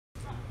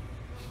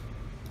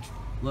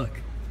Look.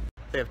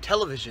 They have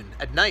television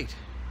at night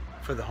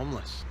for the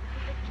homeless.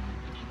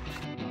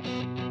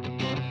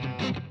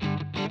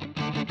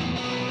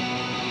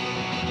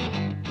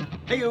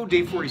 Hey yo,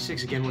 day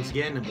 46 again, once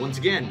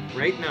again,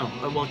 right? No,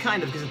 well,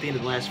 kind of, because at the end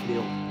of the last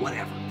video,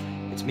 whatever.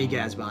 It's me,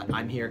 Gazbot.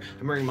 I'm here.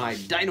 I'm wearing my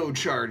Dino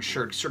Charge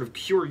shirt, sort of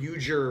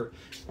Kyoryuger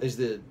is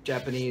the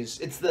Japanese.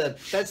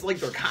 That's like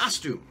their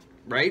costume,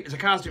 right? It's a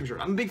costume shirt.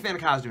 I'm a big fan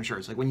of costume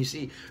shirts. Like when you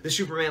see the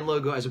Superman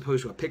logo as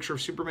opposed to a picture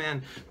of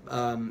Superman,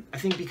 I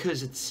think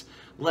because it's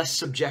less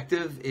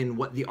subjective in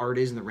what the art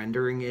is and the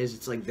rendering is.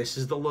 It's like, this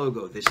is the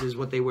logo, this is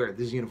what they wear,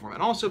 this is uniform.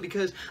 And also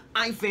because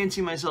I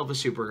fancy myself a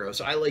superhero,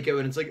 so I like it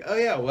when it's like, oh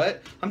yeah,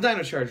 what? I'm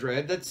Dino Charge,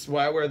 right? That's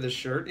why I wear this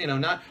shirt. You know,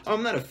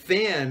 I'm not a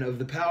fan of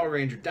the Power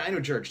Ranger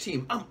Dino Charge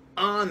team. I'm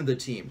on the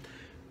team.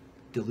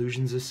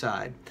 Delusions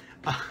aside.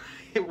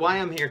 Why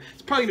I'm here,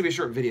 it's probably gonna be a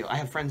short video. I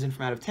have friends in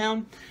from out of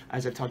town,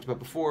 as I've talked about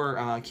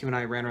before. Q and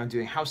I ran around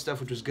doing house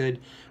stuff, which was good.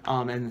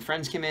 And the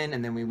friends came in,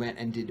 and then we went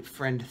and did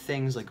friend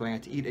things like going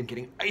out to eat and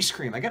getting ice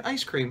cream. I got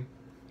ice cream.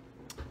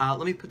 Let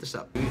me put this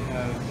up. We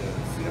have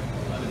the syrup.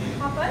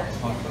 Hot fudge?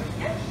 Hot fudge.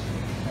 Yeah.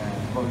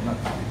 And what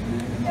nuts?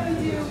 Yeah,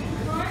 we do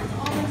pecans,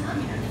 almonds,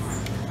 onions.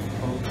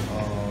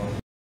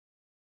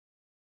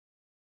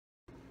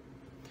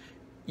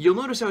 You'll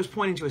notice I was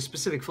pointing to a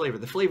specific flavor,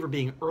 the flavor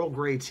being Earl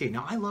Grey tea.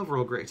 Now, I love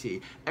Earl Grey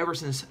tea ever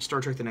since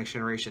Star Trek The Next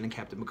Generation and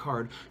Captain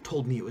Picard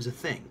told me it was a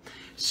thing.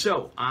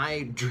 So,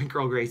 I drink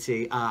Earl Grey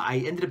tea.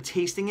 I ended up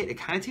tasting it. It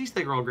kind of tasted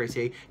like Earl Grey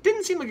tea.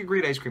 Didn't seem like a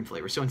great ice cream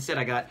flavor. So instead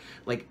I got,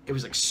 like, it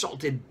was like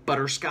salted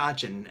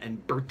butterscotch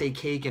and birthday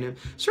cake. And it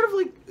sort of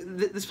like,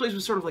 this place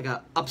was sort of like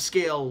a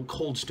upscale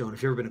Cold Stone,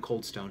 if you've ever been to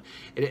Cold Stone.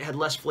 It had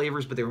less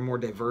flavors, but they were more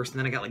diverse. And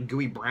then I got like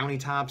gooey brownie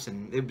tops,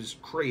 and it was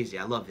crazy.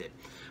 I loved it.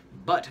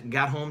 But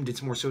got home, did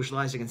some more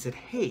socializing, and said,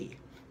 hey,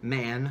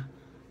 man,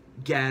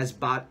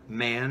 Gazbot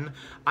man,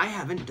 I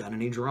haven't done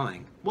any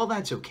drawing. Well,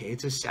 that's okay.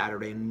 It's a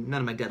Saturday, and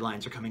none of my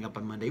deadlines are coming up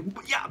on Monday.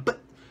 But yeah,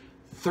 but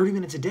 30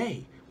 minutes a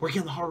day,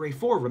 working on the Horror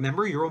 4,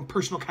 remember? Your own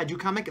personal kaiju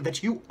comic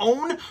that you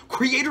own?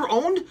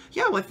 Creator-owned?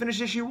 Yeah, well, I finished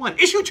issue 1.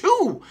 Issue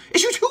 2!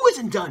 Issue 2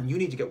 isn't done! You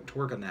need to get to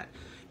work on that.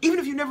 Even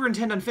if you never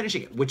intend on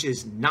finishing it, which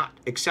is not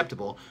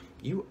acceptable,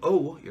 you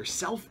owe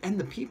yourself and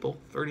the people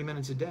 30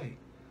 minutes a day.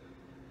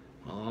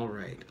 All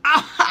right.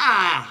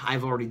 Aha!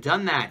 I've already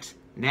done that.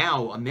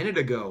 Now, a minute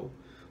ago,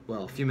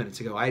 well, a few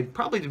minutes ago, I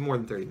probably did more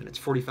than 30 minutes,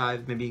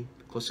 45, maybe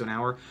close to an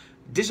hour.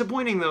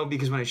 Disappointing, though,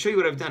 because when I show you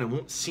what I've done, it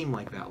won't seem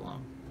like that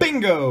long.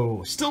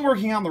 Bingo! Still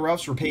working on the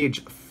roughs for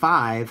page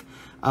 5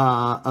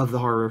 of the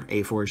Horror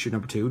A4 issue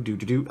number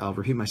 2. I'll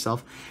repeat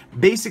myself.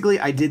 Basically,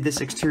 I did this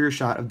exterior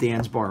shot of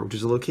Dan's bar, which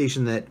is a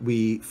location that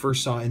we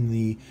first saw in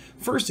the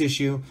first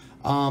issue.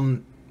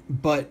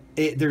 But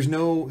there's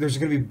going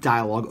to be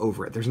dialogue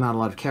over it. There's not a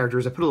lot of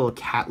characters. I put a little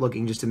cat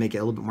looking just to make it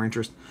a little bit more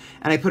interest.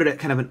 And I put it at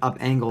kind of an up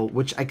angle,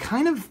 which I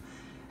kind of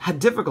had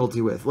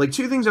difficulty with. Like,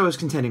 two things I was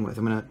contending with.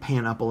 I'm going to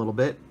pan up a little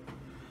bit.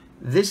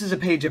 This is a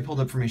page I pulled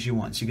up from issue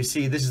 1. So you can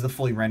see this is the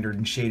fully rendered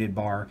and shaded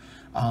bar.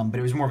 But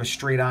it was more of a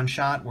straight-on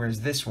shot,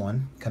 whereas this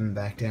one, coming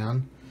back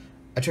down,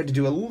 I tried to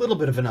do a little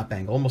bit of an up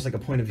angle, almost like a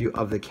point of view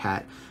of the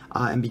cat.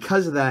 And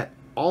because of that,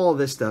 all of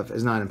this stuff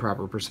is not in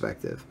proper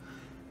perspective.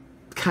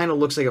 Kind of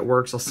looks like it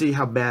works. I'll see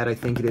how bad I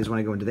think it is when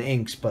I go into the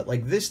inks, but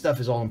like this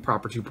stuff is all in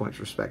proper 2 points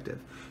perspective,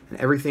 and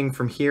everything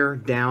from here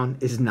down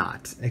is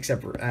not,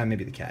 except for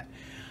maybe the cat.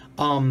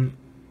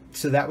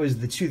 So that was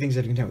the two things I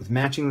had to contend with,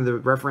 matching the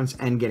reference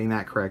and getting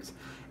that correct,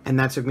 and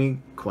that took me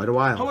quite a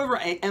while. However,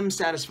 I am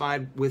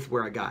satisfied with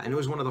where I got, and it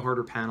was one of the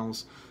harder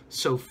panels,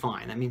 so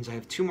fine. That means I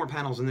have 2 more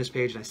panels on this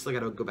page, and I still got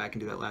to go back and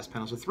do that last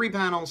panel. So 3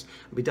 panels,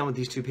 I'll be done with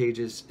these 2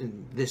 pages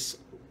in this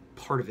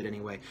part of it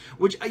anyway,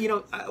 which, you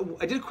know,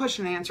 I did a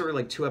question and answer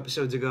like 2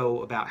 episodes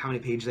ago about how many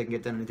pages I can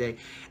get done in a day,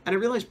 and I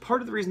realized part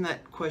of the reason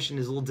that question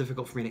is a little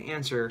difficult for me to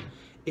answer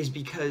is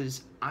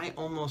because I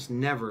almost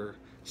never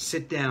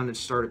sit down and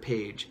start a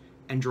page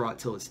and draw it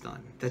till it's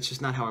done. That's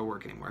just not how I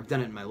work anymore. I've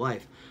done it in my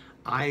life.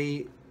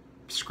 I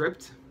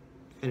script,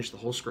 finish the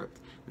whole script,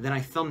 then I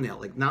thumbnail,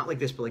 like not like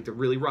this, but like the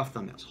really rough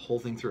thumbnails, whole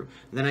thing through.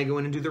 Then I go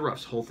in and do the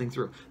roughs, whole thing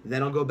through.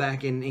 Then I'll go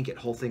back and ink it,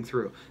 whole thing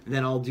through.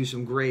 Then I'll do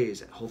some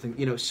grays, whole thing,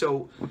 you know,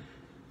 so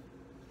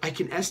I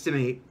can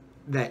estimate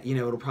that, you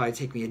know, it'll probably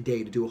take me a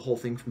day to do a whole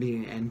thing from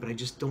beginning to end, but I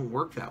just don't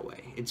work that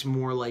way. It's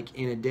more like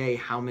in a day,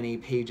 how many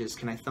pages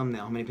can I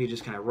thumbnail? How many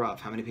pages can I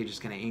rough? How many pages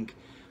can I ink?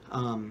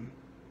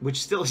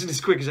 Which still isn't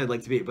as quick as I'd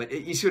like to be, but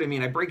you see what I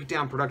mean? I break it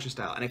down production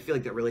style, and I feel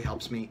like that really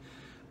helps me.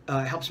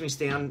 Helps me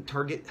stay on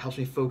target, helps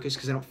me focus,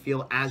 because I don't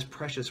feel as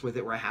precious with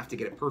it where I have to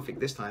get it perfect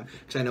this time,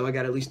 because I know I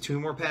got at least 2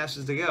 more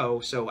passes to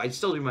go, so I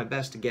still do my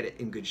best to get it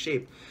in good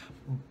shape,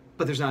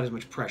 but there's not as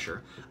much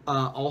pressure.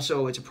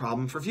 Also, it's a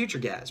problem for future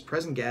Gaz.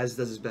 Present Gaz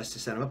does his best to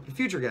set him up, but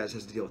future Gaz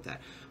has to deal with that.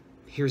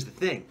 Here's the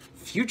thing,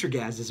 future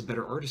Gaz is a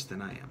better artist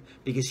than I am,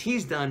 because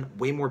he's done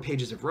way more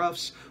pages of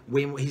roughs,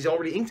 he's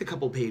already inked a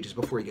couple pages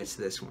before he gets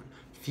to this one.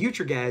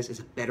 Future Gaz is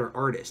a better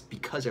artist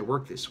because I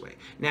work this way.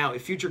 Now,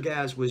 if Future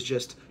Gaz was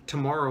just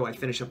tomorrow I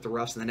finish up the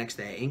roughs and the next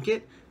day I ink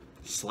it,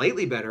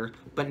 slightly better,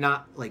 but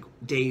not like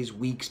days,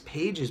 weeks,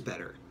 pages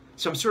better.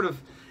 So I'm sort of,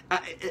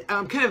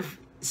 I'm kind of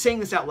saying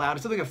this out loud.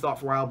 It's something I've thought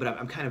for a while, but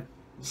I'm kind of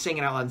saying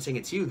it out loud and saying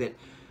it to you, that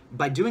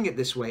by doing it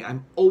this way,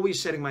 I'm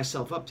always setting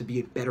myself up to be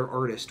a better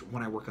artist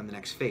when I work on the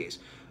next phase.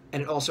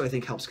 And it also, I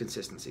think, helps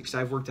consistency, because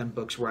I've worked on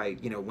books where I,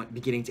 went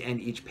beginning to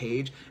end each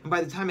page, and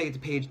by the time I get to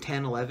page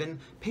 10, 11,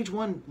 page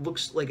 1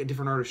 looks like a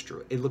different artist drew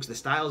it. It looks, the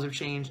styles have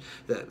changed,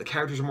 the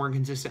characters are more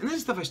inconsistent, and this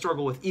is stuff I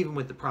struggle with even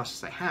with the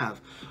process I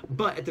have.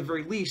 But at the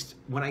very least,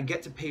 when I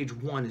get to page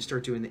 1 and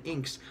start doing the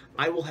inks,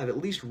 I will have at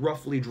least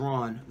roughly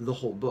drawn the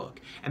whole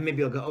book. And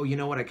maybe I'll go, oh, you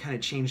know what, I kind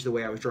of changed the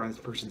way I was drawing this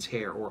person's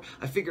hair, or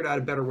I figured out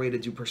a better way to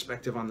do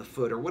perspective on the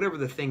foot, or whatever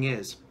the thing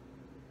is.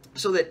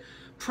 So that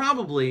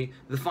probably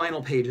the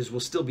final pages will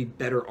still be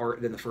better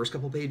art than the first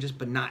couple pages,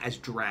 but not as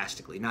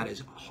drastically, not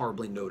as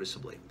horribly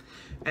noticeably.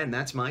 And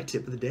that's my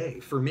tip of the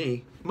day. For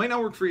me, it might not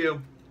work for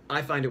you.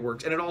 I find it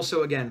works. And it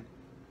also, again,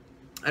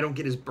 I don't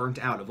get as burnt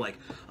out of like,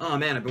 oh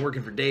man, I've been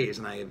working for days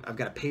and I've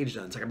got a page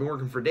done. It's like I've been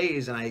working for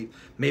days and I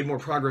made more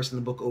progress in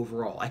the book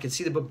overall. I can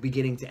see the book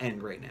beginning to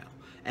end right now.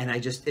 And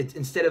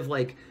instead of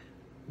like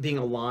being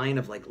a line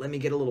of like, let me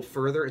get a little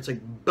further, it's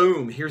like,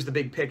 boom, here's the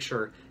big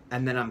picture.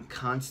 And then I'm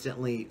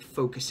constantly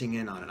focusing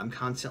in on it. I'm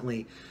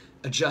constantly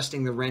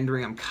adjusting the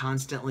rendering. I'm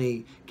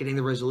constantly getting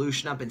the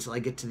resolution up until I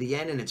get to the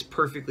end and it's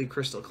perfectly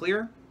crystal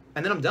clear.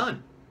 And then I'm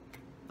done.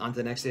 On to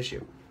the next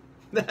issue.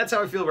 That's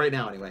how I feel right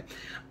now anyway.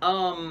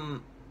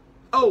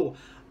 Oh,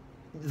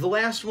 the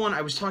last one,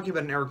 I was talking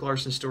about an Erik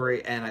Larsen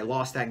story and I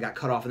lost that and got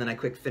cut off, and then I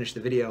quick finished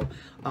the video.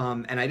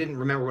 And I didn't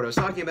remember what I was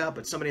talking about,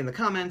 but somebody in the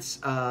comments,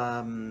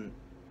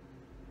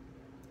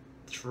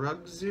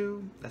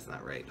 Trugzu? That's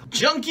not right.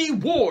 Junkie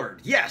Ward!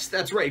 Yes,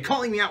 that's right.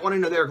 Calling me out, wanting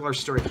to know the Erik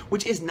Larsen story,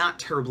 which is not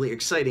terribly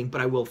exciting, but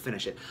I will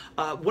finish it.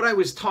 What I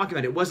was talking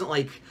about, it wasn't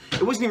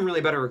even really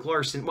about Erik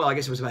Larsen. Well, I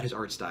guess it was about his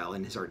art style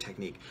and his art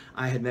technique.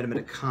 I had met him at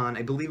a con,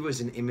 I believe it was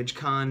an image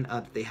con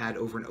that they had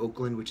over in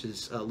Oakland, which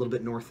is a little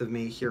bit north of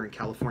me here in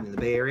California, in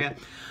the Bay Area.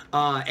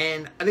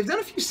 And they've done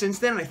a few since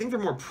then, and I think they're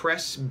more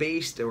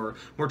press-based or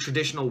more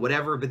traditional,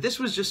 whatever, but this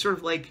was just sort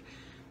of like,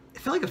 it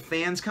felt like a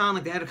fans con.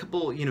 Like they had a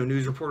couple,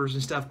 news reporters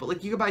and stuff, but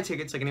like you could buy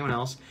tickets like anyone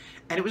else.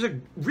 And it was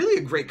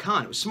really a great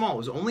con. It was small. It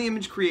was only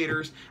image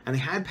creators, and they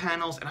had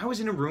panels. And I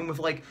was in a room with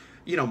like,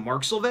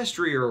 Mark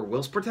Silvestri or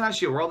Will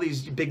Sportaccio or all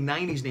these big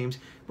 90s names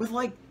with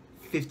like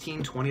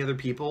 15, 20 other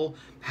people.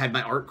 Had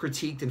my art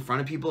critiqued in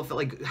front of people. It felt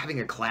like having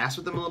a class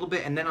with them a little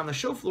bit. And then on the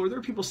show floor, there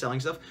were people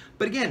selling stuff.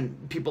 But again,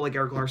 people like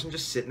Erik Larsen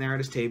just sitting there at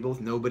his table with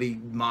nobody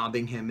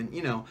mobbing him.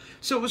 And,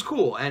 so it was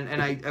cool.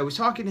 And I was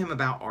talking to him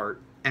about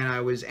art. And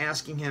I was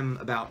asking him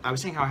about, I was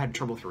saying how I had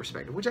trouble with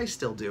perspective, which I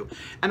still do.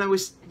 And I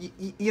was,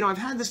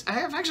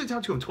 I've actually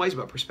talked to him twice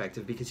about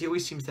perspective because he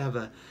always seems to have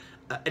an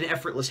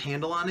effortless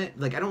handle on it.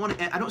 Like I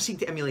don't seek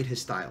to emulate his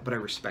style, but I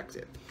respect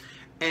it.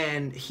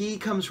 And he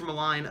comes from a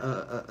line,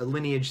 a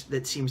lineage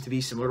that seems to be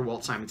similar to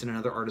Walt Simonson,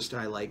 another artist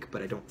I like,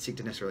 but I don't seek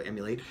to necessarily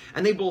emulate.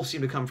 And they both seem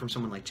to come from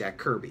someone like Jack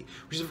Kirby,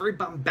 which is a very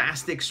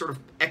bombastic, sort of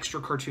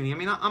extra cartoony. I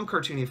mean, I'm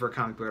cartoony for a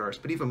comic book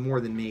artist, but even more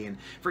than me, and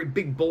very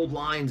big, bold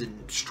lines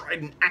and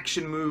strident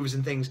action moves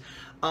and things.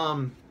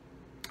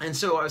 And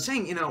so I was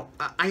saying,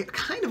 I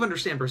kind of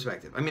understand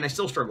perspective. I mean, I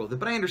still struggle with it,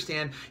 but I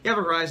understand. You have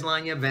a horizon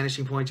line, you have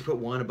vanishing points, you put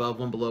one above,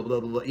 one below, blah,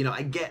 blah, blah.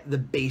 I get the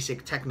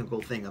basic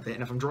technical thing of it.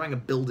 And if I'm drawing a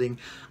building,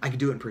 I can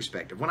do it in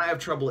perspective. When I have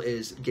trouble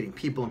is getting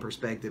people in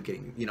perspective,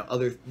 getting,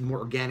 other more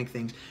organic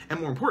things, and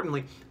more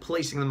importantly,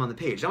 placing them on the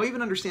page. Now, I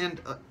even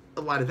understand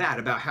a lot of that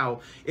about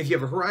how if you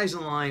have a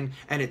horizon line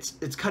and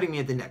it's cutting me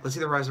at the neck, let's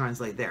say the horizon line's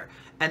laid there,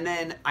 and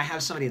then I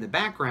have somebody in the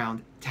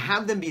background, to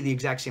have them be the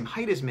exact same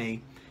height as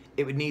me,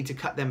 it would need to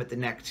cut them at the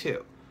neck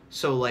too.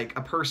 So like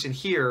a person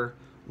here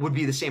would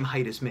be the same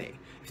height as me.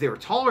 If they were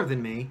taller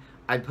than me,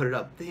 I'd put it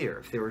up here.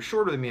 If they were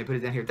shorter than me, I'd put it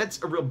down here.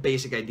 That's a real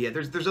basic idea.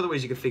 There's other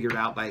ways you could figure it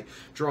out by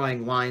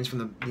drawing lines from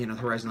the the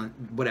horizon line,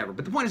 whatever.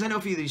 But the point is, I know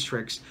a few of these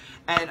tricks,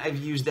 and I've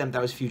used them.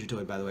 That was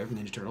Fugitoid, by the way, from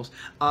Ninja Turtles.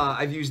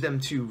 I've used them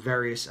to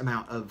various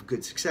amount of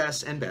good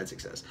success and bad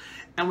success.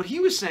 And what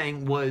he was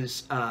saying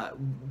was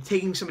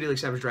taking somebody like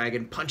Savage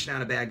Dragon, punching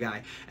out a bad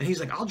guy, and he's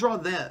like, I'll draw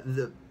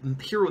the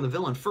hero and the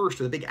villain first,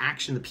 or the big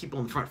action, the people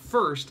in the front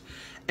first,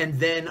 and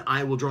then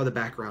I will draw the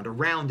background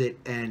around it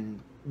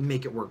and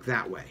make it work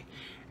that way.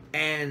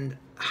 And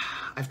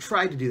I've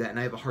tried to do that, and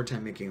I have a hard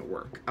time making it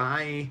work.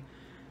 I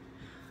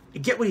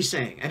get what he's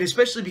saying, and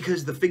especially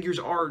because the figures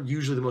are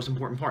usually the most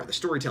important part, the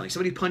storytelling.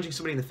 Somebody punching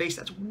somebody in the face,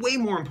 that's way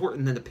more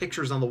important than the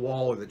pictures on the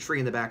wall or the tree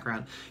in the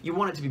background. You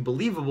want it to be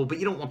believable, but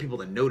you don't want people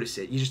to notice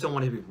it. You just don't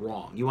want it to be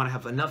wrong. You want to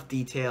have enough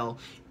detail,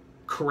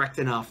 correct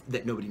enough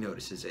that nobody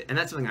notices it. And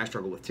that's something I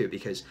struggle with too,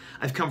 because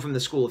I've come from the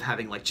school of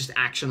having like just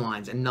action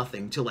lines and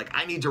nothing to like,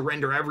 I need to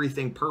render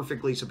everything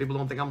perfectly so people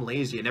don't think I'm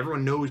lazy, and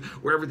everyone knows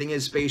where everything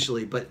is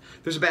spatially. But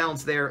there's a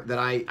balance there that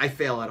I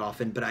fail at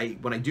often, but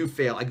when I do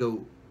fail, I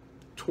go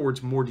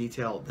towards more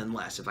detail than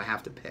less if I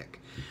have to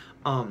pick.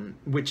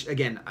 Which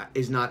again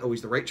is not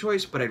always the right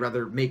choice, but I'd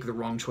rather make the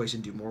wrong choice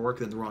and do more work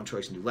than the wrong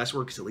choice and do less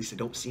work, because at least I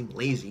don't seem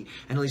lazy,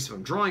 and at least if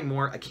I'm drawing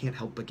more, I can't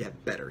help but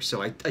get better.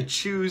 So I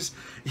choose,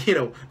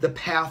 the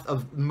path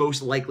of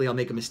most likely I'll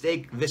make a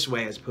mistake this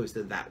way as opposed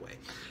to that way.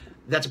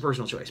 That's a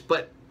personal choice.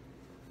 But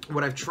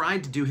what I've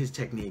tried to do his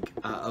technique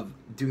of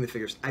doing the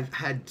figures, I've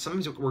had,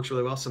 sometimes it works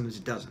really well, sometimes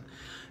it doesn't.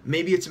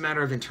 Maybe it's a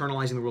matter of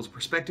internalizing the world's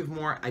perspective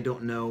more. I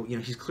don't know. You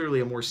know, he's clearly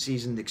a more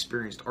seasoned,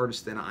 experienced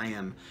artist than I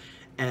am.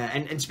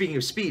 And speaking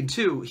of speed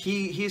too,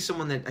 he's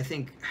someone that I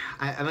think,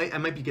 I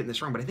might be getting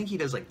this wrong, but I think he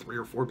does like 3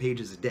 or 4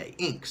 pages a day,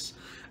 inks.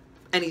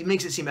 And he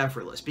makes it seem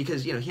effortless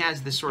because, you know, he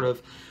has this sort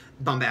of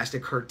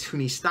bombastic,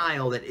 cartoony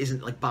style that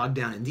isn't like bogged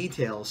down in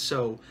details.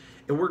 So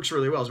it works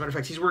really well. As a matter of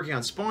fact, he's working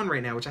on Spawn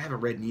right now, which I haven't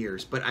read in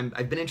years, but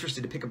I've been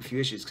interested to pick up a few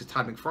issues because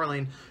Todd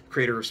McFarlane,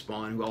 creator of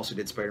Spawn, who also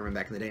did Spider-Man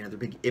back in the day, another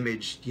big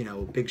Image, you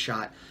know, big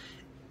shot.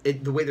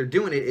 The way they're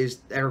doing it is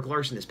Erik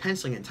Larsen is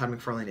penciling it and Todd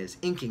McFarlane is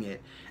inking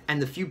it. And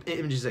the few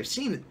images I've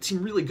seen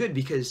seem really good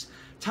because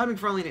Todd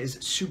McFarlane is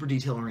super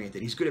detail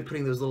oriented. He's good at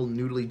putting those little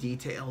noodly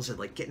details and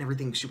like getting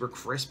everything super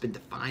crisp and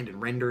defined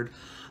and rendered.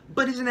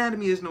 But his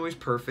anatomy isn't always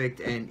perfect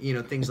and, you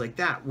know, things like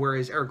that.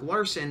 Whereas Erik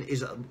Larsen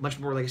is much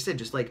more, like I said,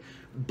 just like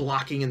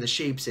blocking in the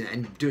shapes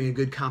and doing a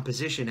good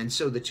composition. And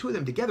so the two of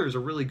them together is a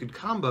really good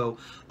combo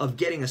of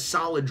getting a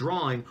solid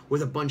drawing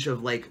with a bunch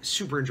of like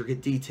super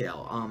intricate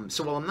detail.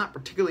 So while I'm not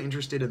particularly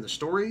interested in the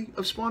story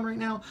of Spawn right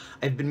now,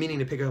 I've been meaning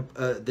to pick up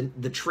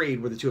the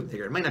trade where the two of them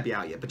together. It might not be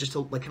out yet, but just to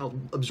like kind of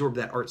absorb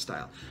that art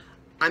style.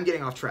 I'm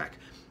getting off track.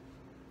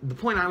 The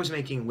point I was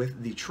making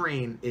with the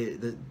train,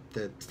 the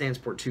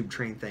Stansport tube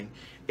train thing,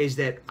 is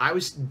that I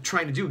was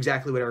trying to do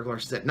exactly what Erik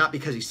Larsen said. Not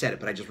because he said it,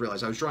 but I just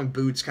realized I was drawing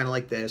boots kind of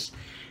like this.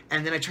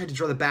 And then I tried to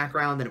draw the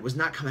background, and it was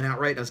not coming out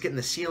right. I was getting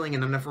the ceiling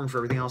and not enough room for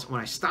everything else. When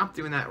I stopped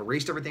doing that,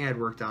 erased everything I had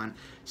worked on,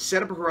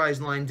 set up a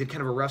horizon line, did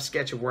kind of a rough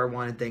sketch of where I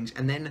wanted things,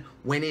 and then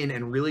went in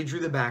and really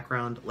drew the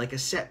background like a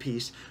set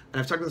piece.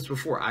 And I've talked about this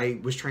before. I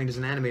was trained as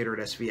an animator at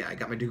SVA. I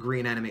got my degree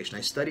in animation.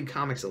 I studied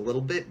comics a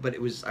little bit, but I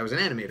was an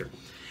animator.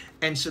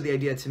 And so the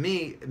idea to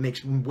me, it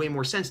makes way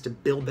more sense to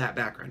build that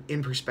background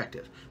in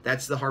perspective.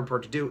 That's the hard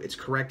part to do. It's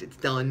correct. It's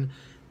done.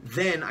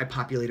 Then I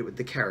populate it with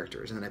the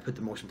characters, and then I put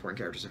the most important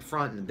characters in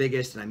front and the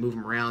biggest, and I move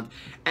them around.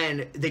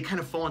 And they kind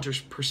of fall into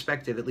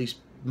perspective, at least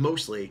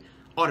mostly,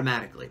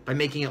 automatically, by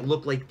making it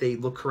look like they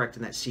look correct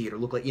in that seat, or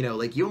look like, you know,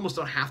 like you almost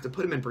don't have to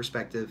put them in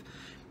perspective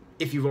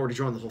if you've already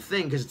drawn the whole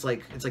thing, because it's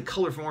like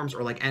color forms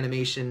or like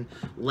animation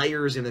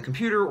layers in the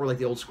computer, or like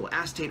the old school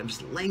acetate. I'm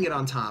just laying it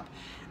on top.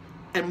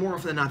 And more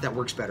often than not, that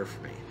works better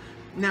for me.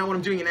 Now, when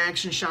I'm doing an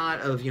action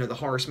shot of, you know, the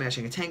horror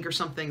smashing a tank or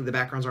something, the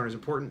backgrounds aren't as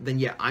important, then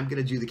yeah, I'm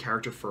going to do the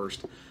character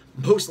first.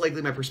 Most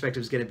likely my perspective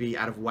is going to be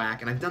out of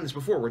whack, and I've done this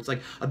before, where it's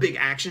like a big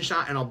action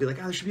shot, and I'll be like,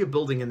 oh, there should be a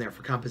building in there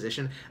for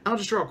composition, and I'll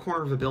just draw a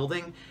corner of a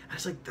building, and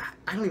it's like,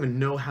 I don't even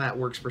know how that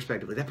works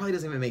perspectively. That probably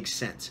doesn't even make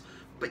sense.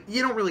 But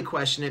you don't really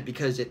question it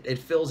because it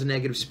fills a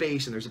negative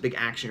space and there's a big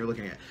action you're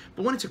looking at.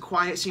 But when it's a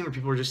quiet scene where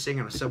people are just sitting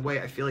on a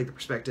subway, I feel like the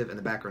perspective and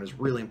the background is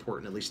really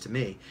important, at least to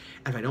me.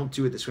 And if I don't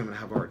do it this way, I'm going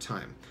to have a hard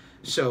time.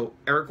 So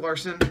Erik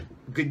Larsen,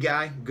 good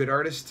guy, good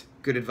artist,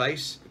 good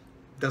advice,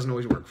 doesn't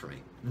always work for me.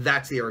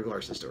 That's the Erik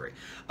Larsen story.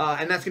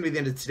 And that's going to be the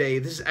end of today.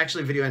 This is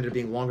actually a video ended up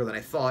being longer than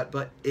I thought,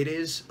 but it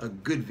is a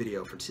good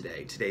video for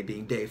today. Today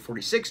being day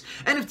 46.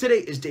 And if today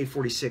is day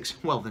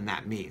 46, well, then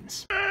that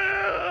means...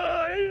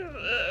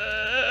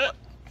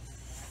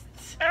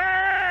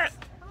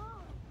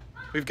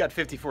 we've got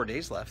 54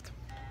 days left.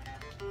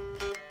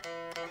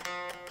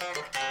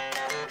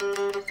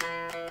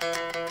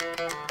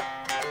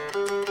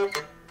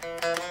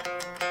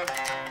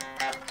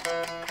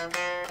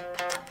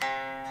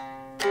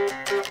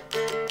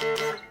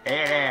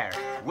 Hey there,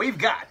 we've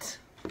got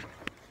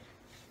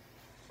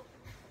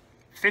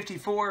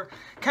 54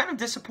 kind of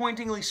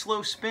disappointingly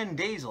slow spin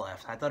days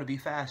left. I thought it'd be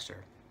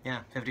faster.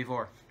 Yeah,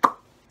 54.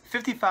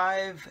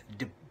 55